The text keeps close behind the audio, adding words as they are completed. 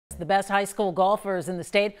The best high school golfers in the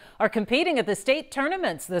state are competing at the state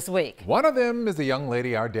tournaments this week. One of them is the young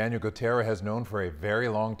lady our Daniel Gotera has known for a very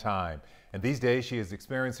long time. And these days she is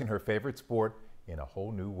experiencing her favorite sport in a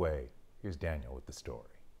whole new way. Here's Daniel with the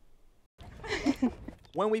story.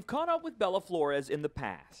 When we've caught up with Bella Flores in the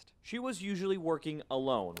past, she was usually working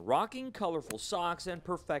alone, rocking colorful socks and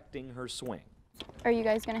perfecting her swing. Are you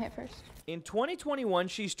guys gonna hit first? In 2021,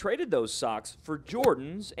 she's traded those socks for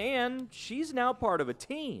Jordans, and she's now part of a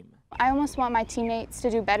team. I almost want my teammates to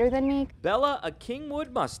do better than me. Bella, a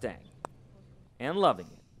Kingwood Mustang, and loving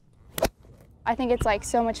it. I think it's like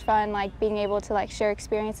so much fun, like being able to like share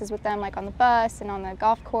experiences with them, like on the bus and on the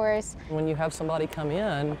golf course. When you have somebody come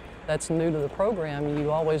in that's new to the program, you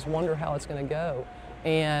always wonder how it's going to go,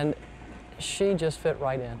 and she just fit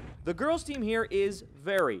right in. The girls team here is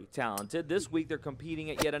very talented. This week they're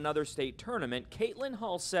competing at yet another state tournament. Caitlin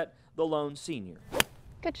Halsett, the lone senior.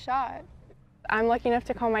 Good shot. I'm lucky enough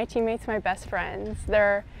to call my teammates my best friends.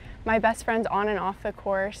 They're my best friends on and off the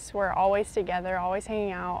course. We're always together, always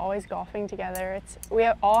hanging out, always golfing together. We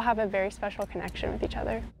all have a very special connection with each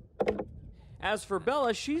other. As for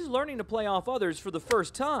Bella, she's learning to play off others for the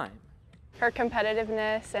first time. Her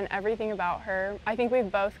competitiveness and everything about her, I think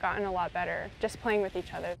we've both gotten a lot better just playing with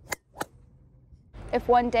each other. If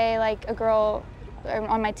one day like a girl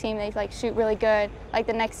on my team, they like shoot really good, like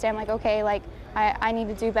the next day I'm like, okay, like I need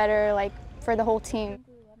to do better like for the whole team.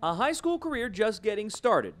 A high school career just getting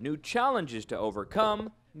started, new challenges to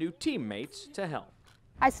overcome, new teammates to help.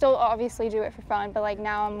 I still obviously do it for fun, but like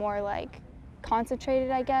now I'm more like concentrated,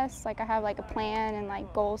 I guess. Like I have like a plan and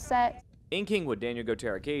like goals set. In Kingwood, Daniel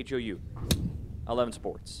Gotera KHOU 11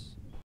 Sports.